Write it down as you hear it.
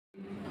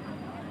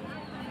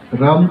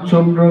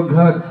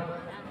रामचंद्रघाट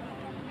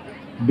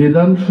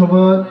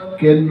विधानसभा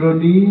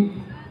केंद्रनि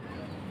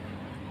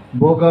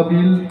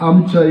बगाबिल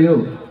आमचायो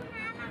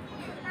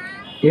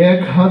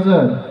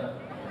 1000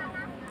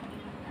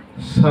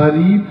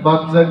 सारी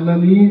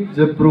बागजागनानि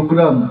जे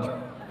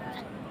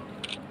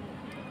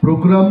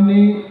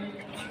प्रोग्रामनि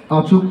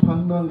आचुक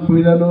फांनां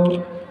फैलानो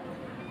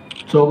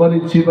चबानि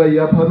चिबाई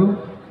आफारो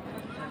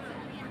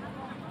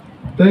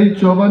तै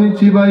चबानि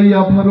चिबाई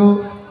आफारो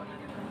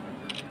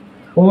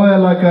ओ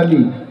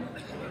एलाकानि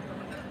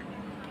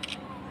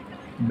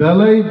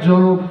बेलाई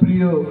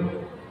जनप्रिय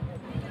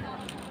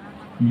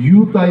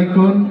youth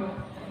icon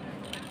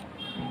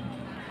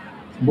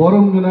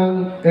बरंगनां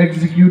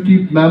executive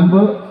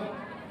member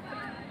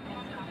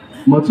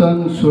मचां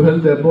Suhail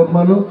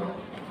देबबर्मानो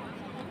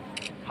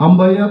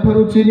हामबाया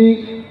फारुचिनी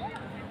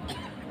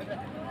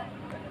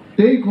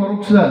तै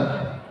खरकसा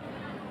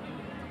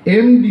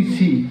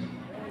एमडीसी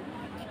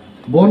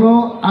बनो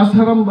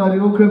आसाराम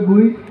बारियो के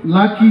बुई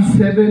लाकी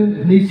 7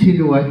 नि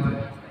सिनुआय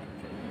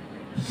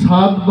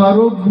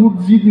 7-12 बुट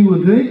जिदी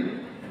उधै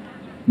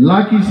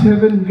लाकी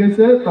 7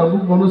 गेसे ताबु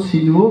बनो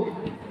सिनुओ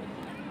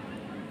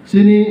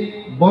चिनी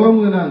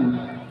बरंगनां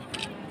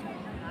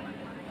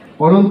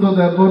अनंत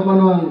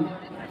देबबर्मानो आं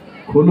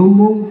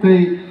खुलुममुं तै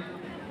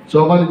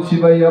चबानि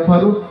चिबाई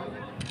आफारो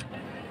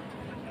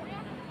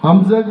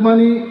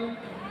हामजागमानि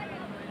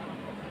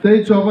तै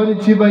चबानि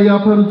चिबाई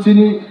आफारो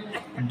चिनी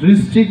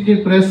डिस्ट्रिक्ट नि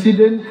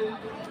प्रेसिडेंट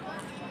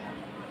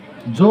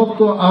जत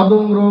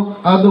आदं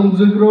रक आदं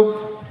जग्रक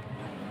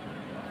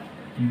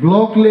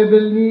ब्लॉक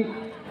लेवल नि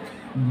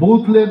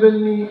बूथ लेवल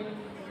नि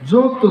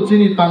जत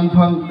चिनी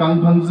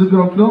तांफां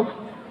जग्रकनो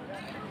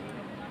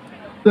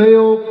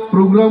तैयो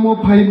प्रोग्रामो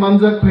फाइ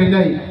मानजाक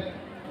फाइनाय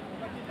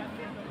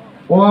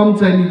ओआम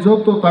चाइनि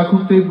जत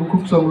ताकुते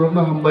बुकुक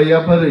संग्रहनो हामबाया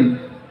फारै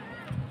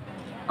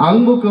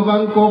आंबो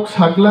गोबां कक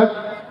साग्लाक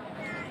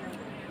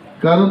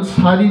कारण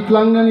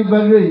सारितलांनानि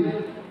बागै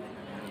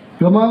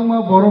गोबां मा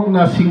बरक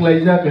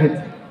नासिंलायजाक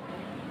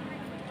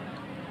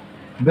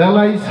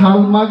बेलाय साल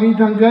मागै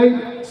थांगाय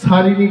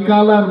सारिनि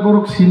कालार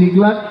बरक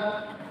सिनिग्लाक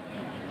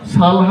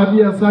साल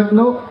हाबिया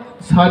साकनो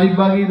सारि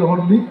बागै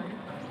हरनि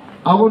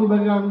आवन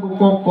बागै आंबो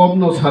कक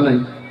कमनो सानाय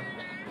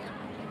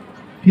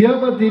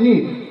हियाबा दिनि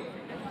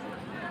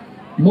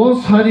मो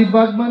सारि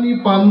बागमानि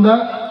पान्दा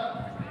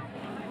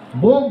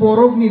बो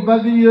बरकनि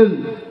बागैयों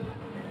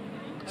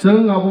जों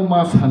आबो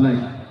मा सानाय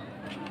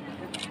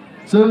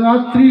जोंहा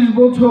 30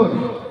 बछर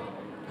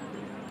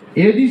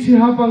एडिसि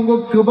हाफांगो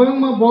गोबां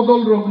मा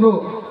बदल रगनो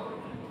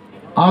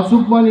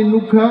आजुकमानि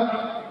नुखा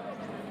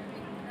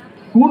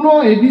कुनो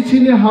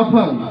एडिसिनि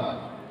हाफां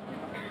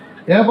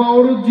एबा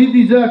अरु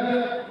जिदिजाक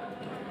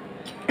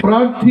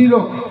प्रार्थी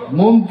रक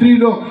मंत्री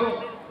रक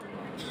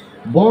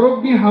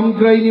बरकनि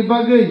हामग्रायनि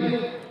बागै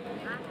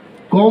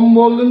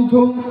कम्बल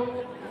थं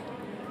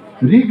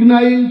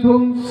रिगनाइन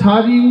थं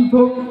सारिं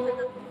थं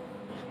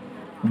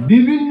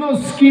विभिन्न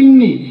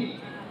स्कीमनि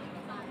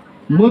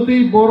मते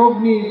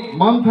बरकनि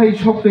मानथाय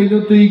सप्तायनो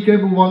तैके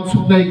बुवान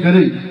सुनाय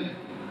गरै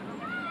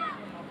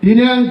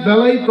दिने आं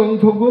बेलाय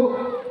तंथगो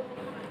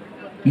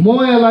मो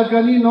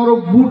एलाकानि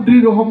नरक बुद्रि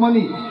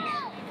रहमानि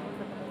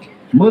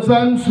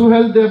मोजां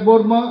सुहेल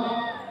देबबर्मा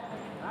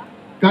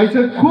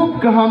कायसा खूब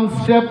गाहाम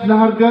स्टेप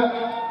नाहारगा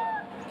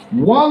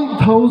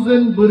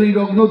 1000 बरै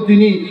रगनो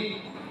दिनि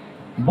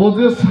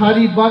बजे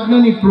सारि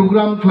बागनानि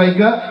प्रोग्राम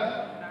खालायगा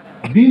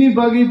बिनि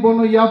बागै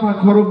बनो याफा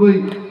खरबै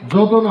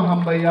जतनो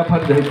हामबाय याफा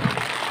दे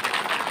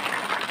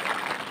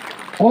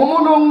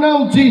अमनंना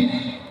उचित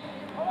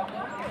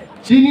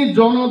चिनी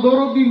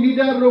जनदरदी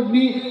लिडार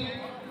रगनि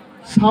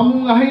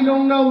सामुं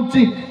आहायनंना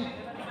उचित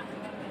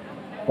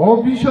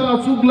अफिस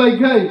आचुक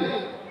लायखाय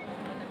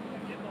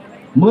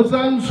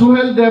मोजां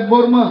सुहेल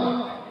देबबर्मा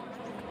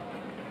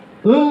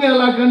ओं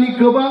एलाकानि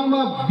गोबां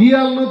मा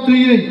बियालनो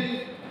तैयै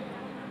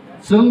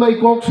जों बाय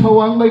कक साव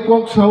आं बाय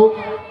कक साव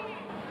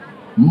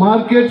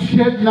मार्केट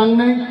शेड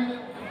नांनाय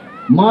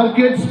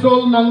मार्केट स्टल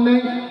नांनाय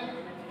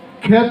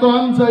खेत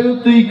आमचायो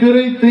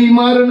तैगरै तै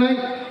मारनाय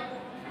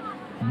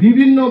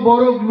विभिन्न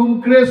बरक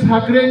लुमक्रे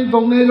साख्रें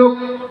दंनाय रक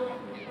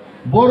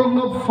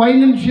बरकनो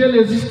फाइनेंशियल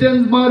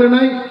असिस्टेंस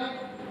मारनाय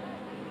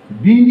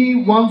बिनि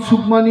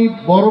वानसुकमानि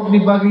बरकनि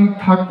बागै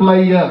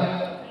थाक्लाया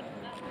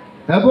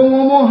एवं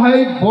अमो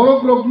हाय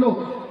बरक रगनो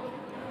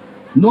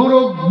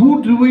नरक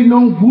बुट रुई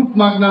नं बुट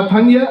मागना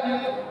थांगिया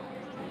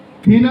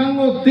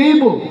थिनांगो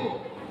तेबो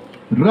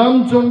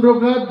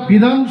रामचंद्रघाट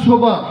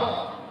विधानसभा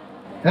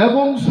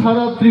एवं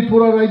सारा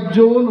त्रिपुरा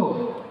राज्योनो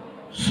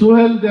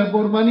सुहेल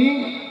देबबर्मानि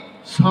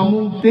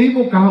सामुं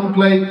तेबो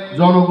काहामक्लाय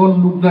जनगण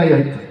लुगनाय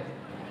आइते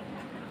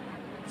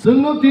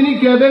जोंनो तिनि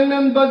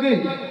केबेंनान बागै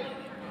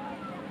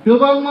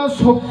गोबां मा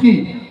शक्ति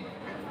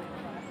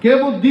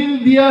केवल दिल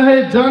दिया है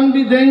जान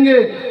भी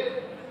देंगे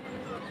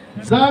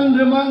जान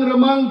रमांग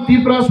रमांग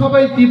तिप्रासा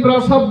बाय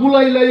तिप्रासा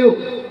बुलाई लायो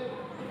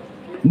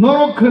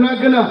नरक खना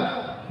खना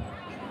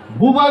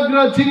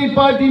बुबाग्रा चिनी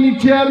पार्टी नि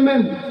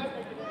चेयरमैन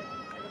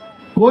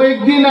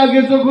কয়েকদিন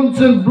আগে যখন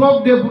ব্লক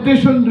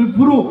ডেপুটেশন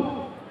রিপুরু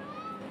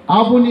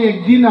আপনি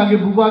একদিন আগে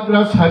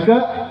বুবাগ্রা শাখা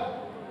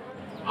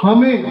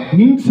हमें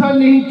हिंसा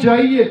नहीं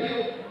चाहिए,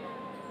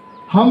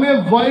 हमें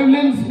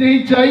वायलेंस नहीं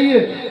चाहिए।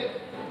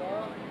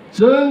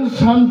 जों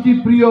शांति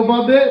प्रिय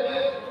भावे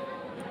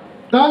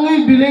तांगै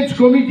विलेज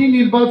कमिटी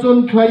निर्वाचन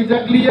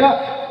खालायजाकलिया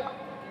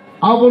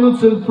आबोनो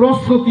जों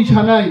प्रस्तुति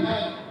थानाय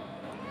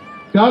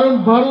कारण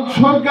भारत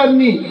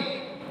सरकारनि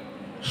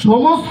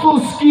समस्त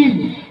स्कीम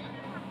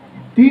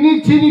तिनी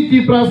चिनी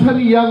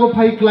तिप्रासानि यागो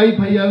फाइ क्लाई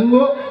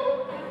फाइयांगो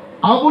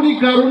आबोनि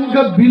कारण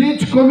का विलेज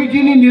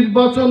कमिटी नि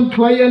निर्वाचन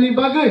खालायानि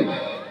बागै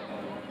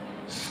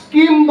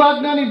स्कीम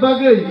बागनानि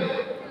बागै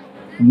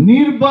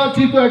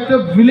निर्वाचित एक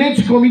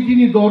विलेज कमिटी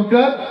नि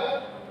दरकार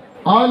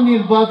और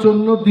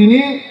निर्वाचन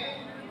दिने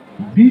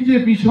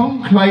बीजेपी संग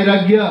खालायरा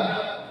गया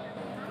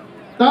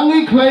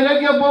तांगै खालायरा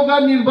गया बगा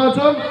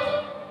निर्वाचन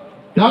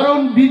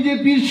कारण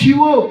बीजेपी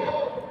शिवो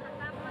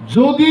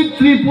যদি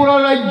त्रिपुरा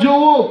राज्य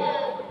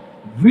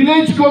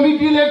विलेज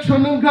कमिटी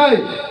इलेक्शन खाय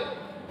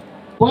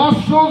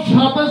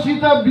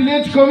 587টা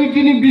विलेज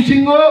कमिटी नि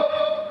बिसिंग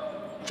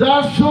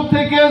 400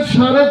 থেকে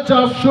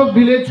 450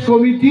 विलेज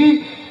कमिटी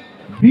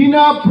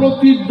बिना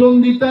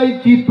प्रतिद्वंदिताय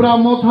तिप्रा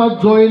मथा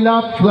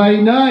जयलाभ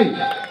खालायनाय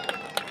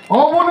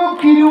अबनो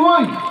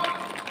किरुय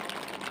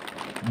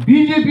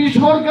बीजेपी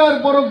सरकार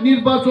बरक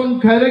निर्वाचन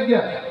खायरा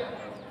गया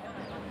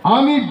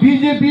आमी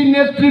बीजेपी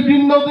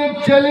नेतृबृंदদের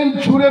চ্যালেঞ্জ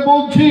ছুড়ে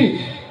বলছি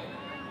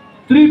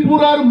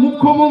त्रिपुरार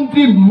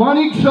मुख्यमंत्री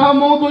मानिक शाह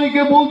महोदय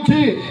के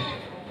बोलছি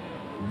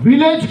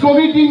विलेज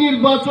कमिटी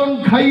निर्वाचन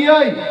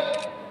खाइयाय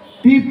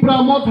तिप्रा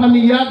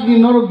मथानि यागनि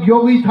नरक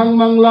योगी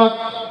थांगमांगला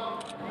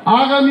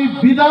आगामी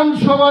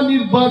विधानसभा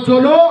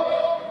निर्वाचन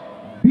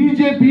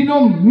बीजेपी नो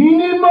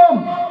मिनिमाम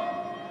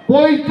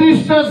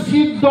 35টা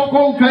सीट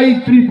दखल खाई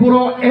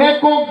त्रिपुरा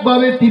एকক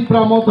भावे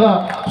तिप्रा मथा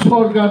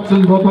सरकार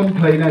जों गठन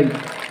खालायनाय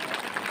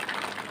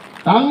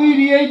तांगि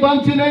रियाय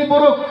बांची नाय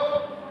बरक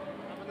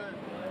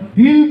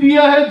दिल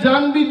दिया है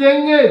जान भी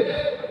देंगे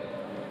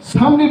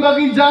सामने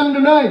बाकी जान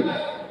नहीं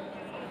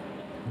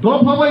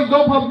दफा बाई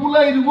दफा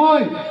बुलाई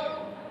रुबोय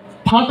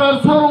फाटार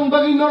सरंग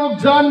बाकी नरक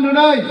जान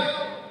नहीं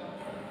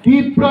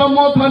तिप्रा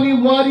मथानी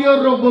वारियर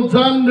रको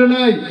जान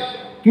नहीं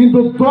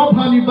किंतु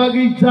दफानी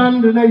बाकी जान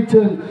नहीं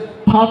चल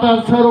फाटार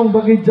सरंग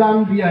बाकी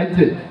जान दिया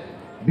है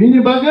बिनि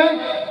बाकी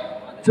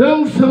जों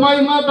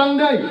समय मा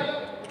दांगाय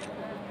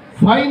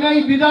फाइनाय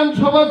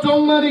विधानसभा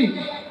चौमारी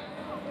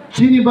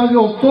चीनी बागे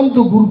अत्यंत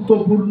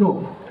गुरुत्वपूर्ण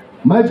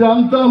मैं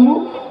जानता हूं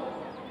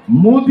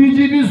मोदी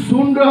जी भी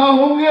सुन रहा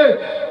होंगे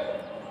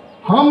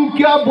हम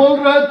क्या बोल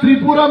रहे हैं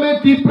त्रिपुरा में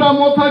तिप्रा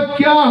मथा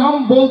क्या हम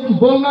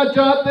बोलना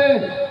चाहते हैं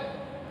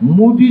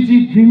मोदी जी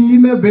दिल्ली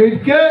में बैठ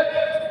के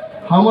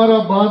हमारा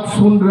बात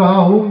सुन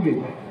रहा होंगे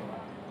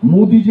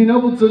मोदी जी ने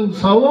बोलছেন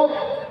साओ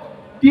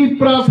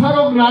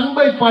तिप्रासारक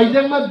रांबाय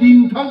पाइजामा दिन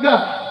थांगा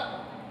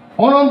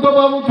अनंत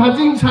बाबू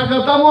थाचिं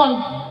साकातामो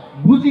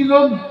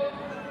बुझिलन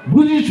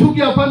बुझिछु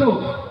कि आपानो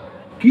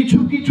किछु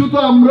किछु तो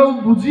आमराও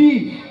बुझी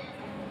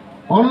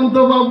अनंत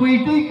बाबू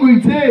एटाই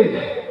কইছে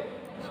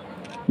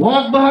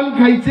ওয়াক বাহান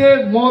খাইছে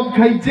মদ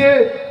খাইছে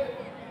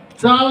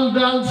চাল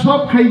ডাল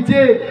সব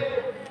খাইছে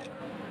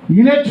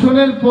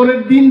ইলেকশনের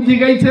পরের দিন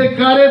জিগাইছে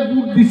কারে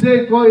ভোট দিছে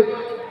কয়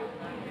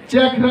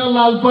চেকরা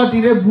লাল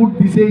পার্টিরে ভোট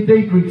দিছে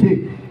এটাই কইছে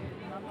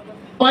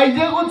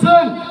পাইজে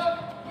গোছেন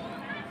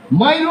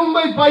মাইরুম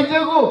ভাই পাইজে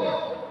গো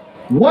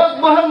ওয়াক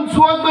বাহান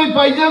সোয়াক ভাই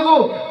পাইজে গো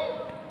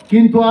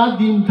কিন্তু আর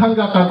দিন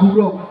থাঙ্গা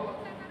কাকুরো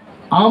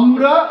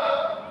আমরা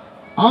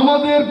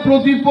আমাদের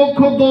প্রতিপক্ষ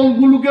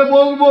দলগুলোকে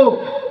বলবো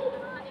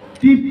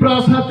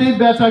তিপ্রাসাতে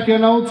বেচা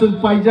কেনাও जों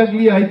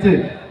পাইজাগলি আইছে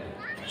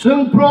जों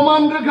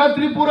প্রমাণ রেখা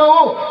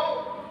ত্রিপুরাও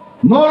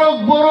নরক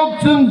বরক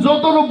जों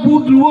যতনো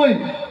বুট রুই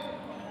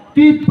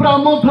তিপ্রা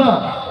মথা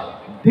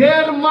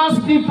দেড়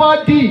মাসটি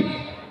পার্টি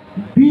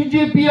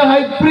বিজেপি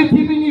হাই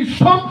পৃথিবীর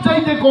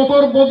সবচাইতে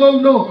কতর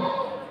বদলন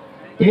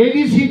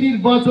এডিসি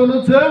নির্বাচন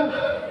जों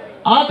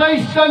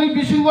 28টানি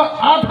বিশিঙ্গ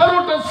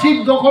 18টা সিট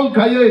দখল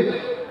খাইয়ে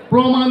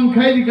প্রমাণ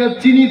খাইরিকা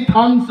চিনি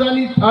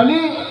থানসানি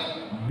থানি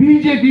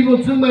बीजेपी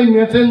বলছেন ভাই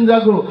মেচেন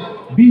জাগো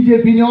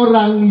बीजेपी ने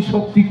रांनि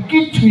शक्ति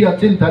किच्छुया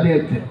चिन्तानि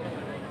आइते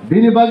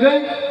बेनि बागै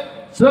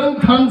जों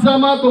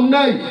थानसामा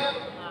दंनाय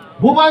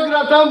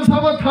बुबाग्रा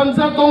तामसामा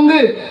थानसा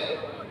दंगे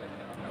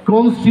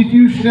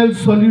कॉन्स्टिट्यूशनल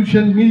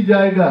सॉल्यूशन मिल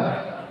जाएगा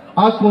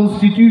आ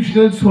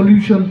कॉन्स्टिट्यूशनल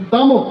सॉल्यूशन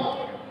तमो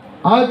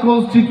आ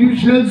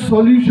कॉन्स्टिट्यूशनल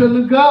सॉल्यूशन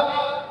का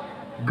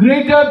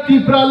ग्रेटर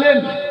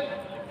तिप्रालैंड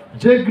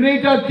जे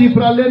ग्रेटर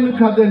तिप्रालैंड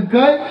का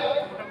देनकाय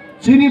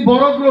चीनी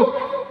बड़ग्रुप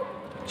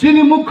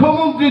चीनी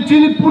मुख्यमंत्री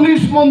चीनी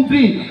पुलिस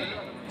मंत्री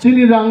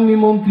चीनी रांगनी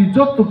मंत्री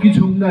যত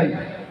কিছু নাই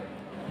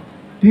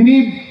তিনি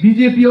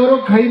বিজেপি ওর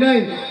খাই নাই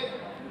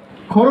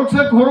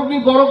খরচে খরবি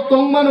বরক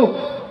তংমানো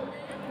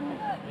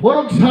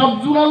বরক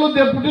সাবজুনালো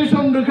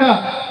ডেপুটেশন রেখা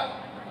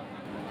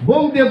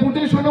বং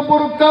ডেপুটেশন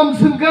বরক কাম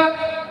সিনকা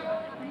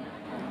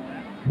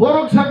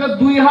বরক সাকা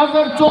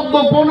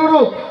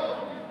 2014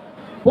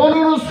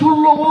 15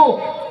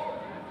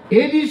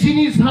 16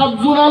 এডিসিনি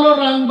সাবজুনালো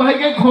রাং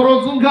ভাইকে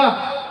খরচুনকা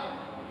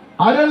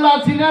আরে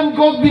লাচিনান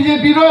কক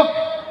বিজেপির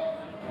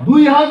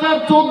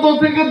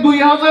 2014 থেকে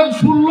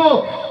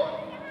 2016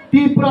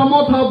 তিপ্রা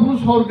মথাবু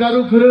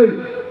সরকারও করে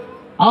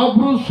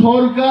আব্রু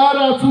সরকার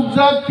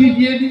আসুকজাক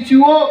টিটিয়ে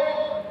দিছিও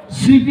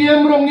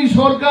সিপিএম রংনি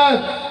সরকার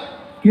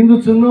কিন্তু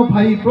जोंनो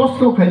ভাই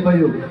প্রশ্ন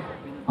খাইবায়ো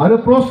আর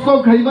প্রশ্ন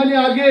খাইবানি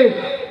আগে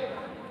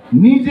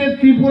নিজে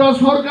ত্রিপুরা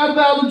সরকার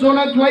বে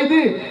আলোচনা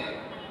খাইদে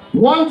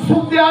ওয়ান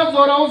সুবিয়া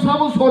জরাও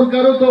সাবু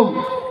সরকারও তো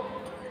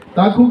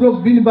তাকুগো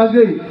বিন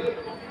বাগে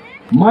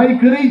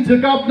মাইকরেই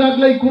চেকআপ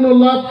নাগলাই কোনো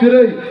লাভ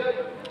করে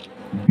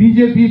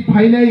বিজেপি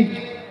ফাইনাই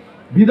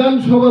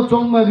বিধানসভা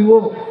চংমারিও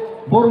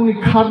বরংনি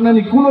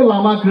খারনানি কোনো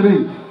লামা করে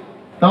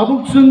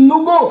তাবুক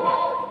जोंनुगो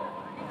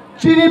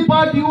চিনি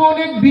পার্টি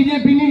অনেক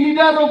বিজেপি নি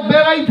লিডার ও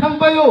বেড়াই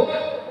থাকবায়ও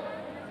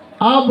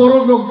আ বড়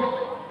লোক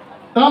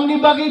তামনি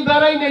বাকি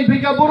বেড়াই নাই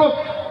ফেকা বড়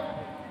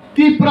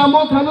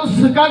তীব্রামো থানো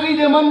সকাগি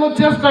দেমানো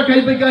চেষ্টা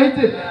খাই ফেকা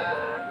হইতে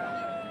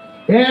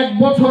এক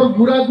বছর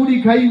ঘুরাঘুরি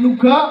খাই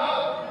লুকা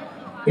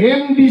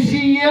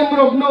এমডিসি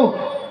রকনো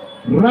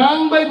রাং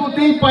বাই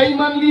বতেই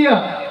পাইমান লিয়া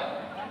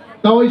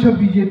তাও এইসব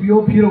বিজেপি ও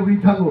ফিরোগি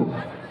থাকো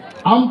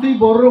আমতি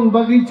বড়রং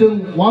বাকি जों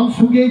ওয়ান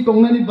সুগেই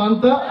তংনানি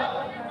বান্তা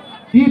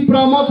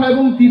Tiprasa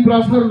এবং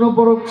Tiprasar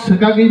নবরক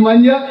সকাগি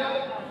মানিয়া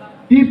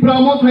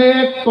Tiprasa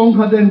এক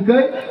টংখা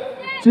দেনকাই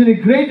চিনি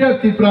গ্রেটার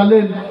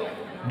টিপ্রালেন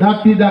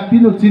ডাক্তি ডাক্তি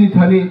নো চিনি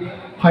থানি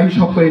হাই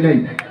সপাই নাই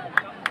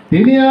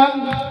তিনি আং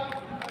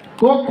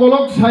কক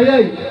কলক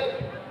সায়াই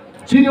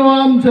চিনি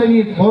আম চাইনি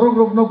বড়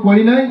রকনো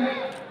কই নাই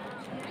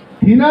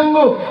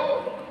হিনাঙ্গো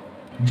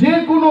যে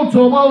কোনো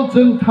জবাও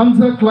जों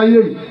থামসা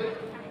খ্লাইयै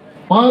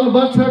পাল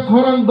বাচ্চা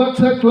খরাং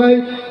বাচ্চা খ্লাই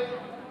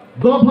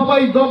দফা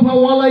বাই দফা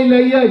ওয়ালাই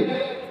লাইয়াই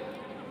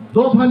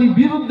দফানি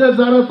বিরুদ্ধে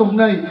যারা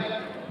তংনাই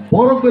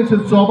বড় কইছে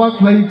জবাক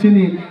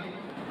লাইছিনি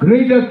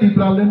গ্রেটার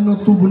টিপ্রালেন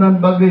তুবুনান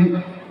বাগে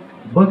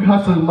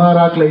বখাসং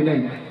মারাকলাই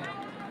নাই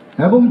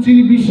এবং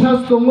চিনি বিশ্বাস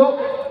দङ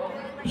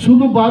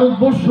শুধু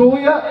ভারতবর্ষ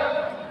হইয়া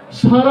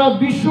সারা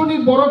বিশ্বনি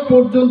বড়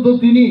পর্যন্ত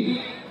তিনি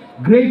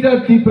গ্রেটার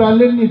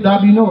টিপ্রালেন নি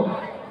দাবি ন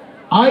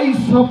I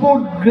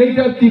support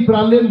greater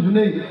টিপ্রালেন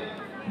হুনে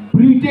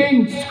Britain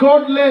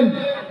Scotland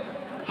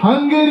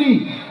Hungary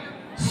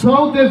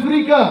south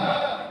Africa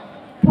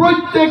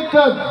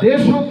প্রত্যেকটা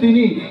দেশও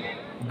তিনি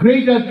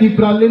গ্রেটার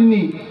টিপ্রালেন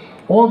নি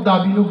ও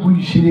দাবিনো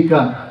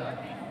বুইসিনিকা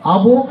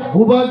আবো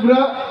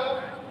বুবাগ্রা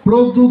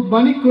প্রদ্যুৎ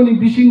মানিকনি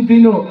বিসিং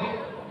দিনো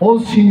ও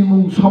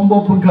সিনিমুং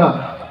সম্ভবঙ্কা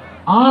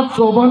আ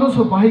চবানো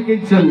সো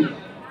বাহিকেছেন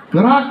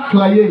গ্রাক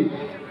খ্লাইयै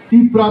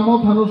টিপ্রামো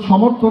থানো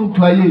সমর্থন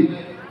খ্লাইयै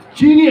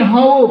চিনি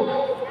হাও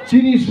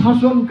চিনি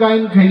শাসন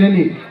কায়েম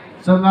খাইनानि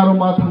जों आरो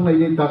मा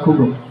थांनायनि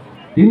दाखुगो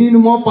दिनि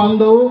नमो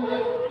पान्दाओ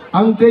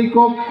आंतै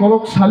कक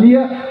कलक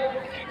सालिया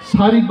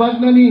सारि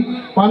बागनानि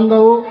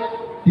पान्दाओ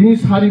दिनि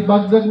सारि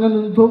बागजागना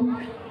नंथौ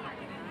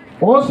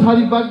ओ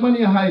सारि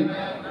बागमानि हाय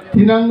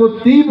थिनांगो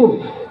तीबो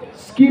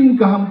स्किम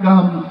गाहाम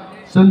गाहाम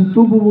जों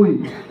तुबुबै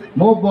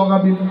म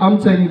बगाबिन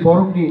आमचाइनि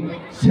बरकनि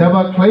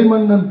सेवा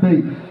ख्लायमाननानै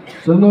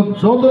जोंनो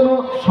जदनो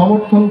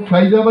समर्थन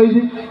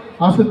ख्लायजाबायदि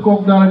आसे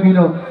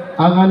ककदारागिनो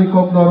आगानि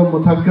ककदारो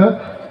मथाखा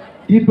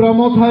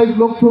टिप्रामथा एक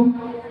लक्ष्य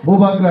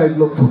बोबाग्रा एक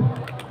लक्ष्य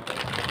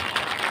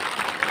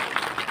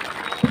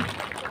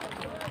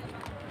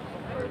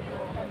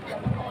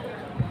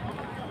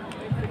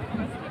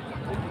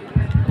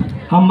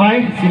हामबाय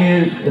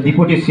जोंनि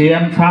डिपुटि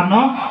सिएम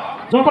सारनो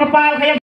जतरपाल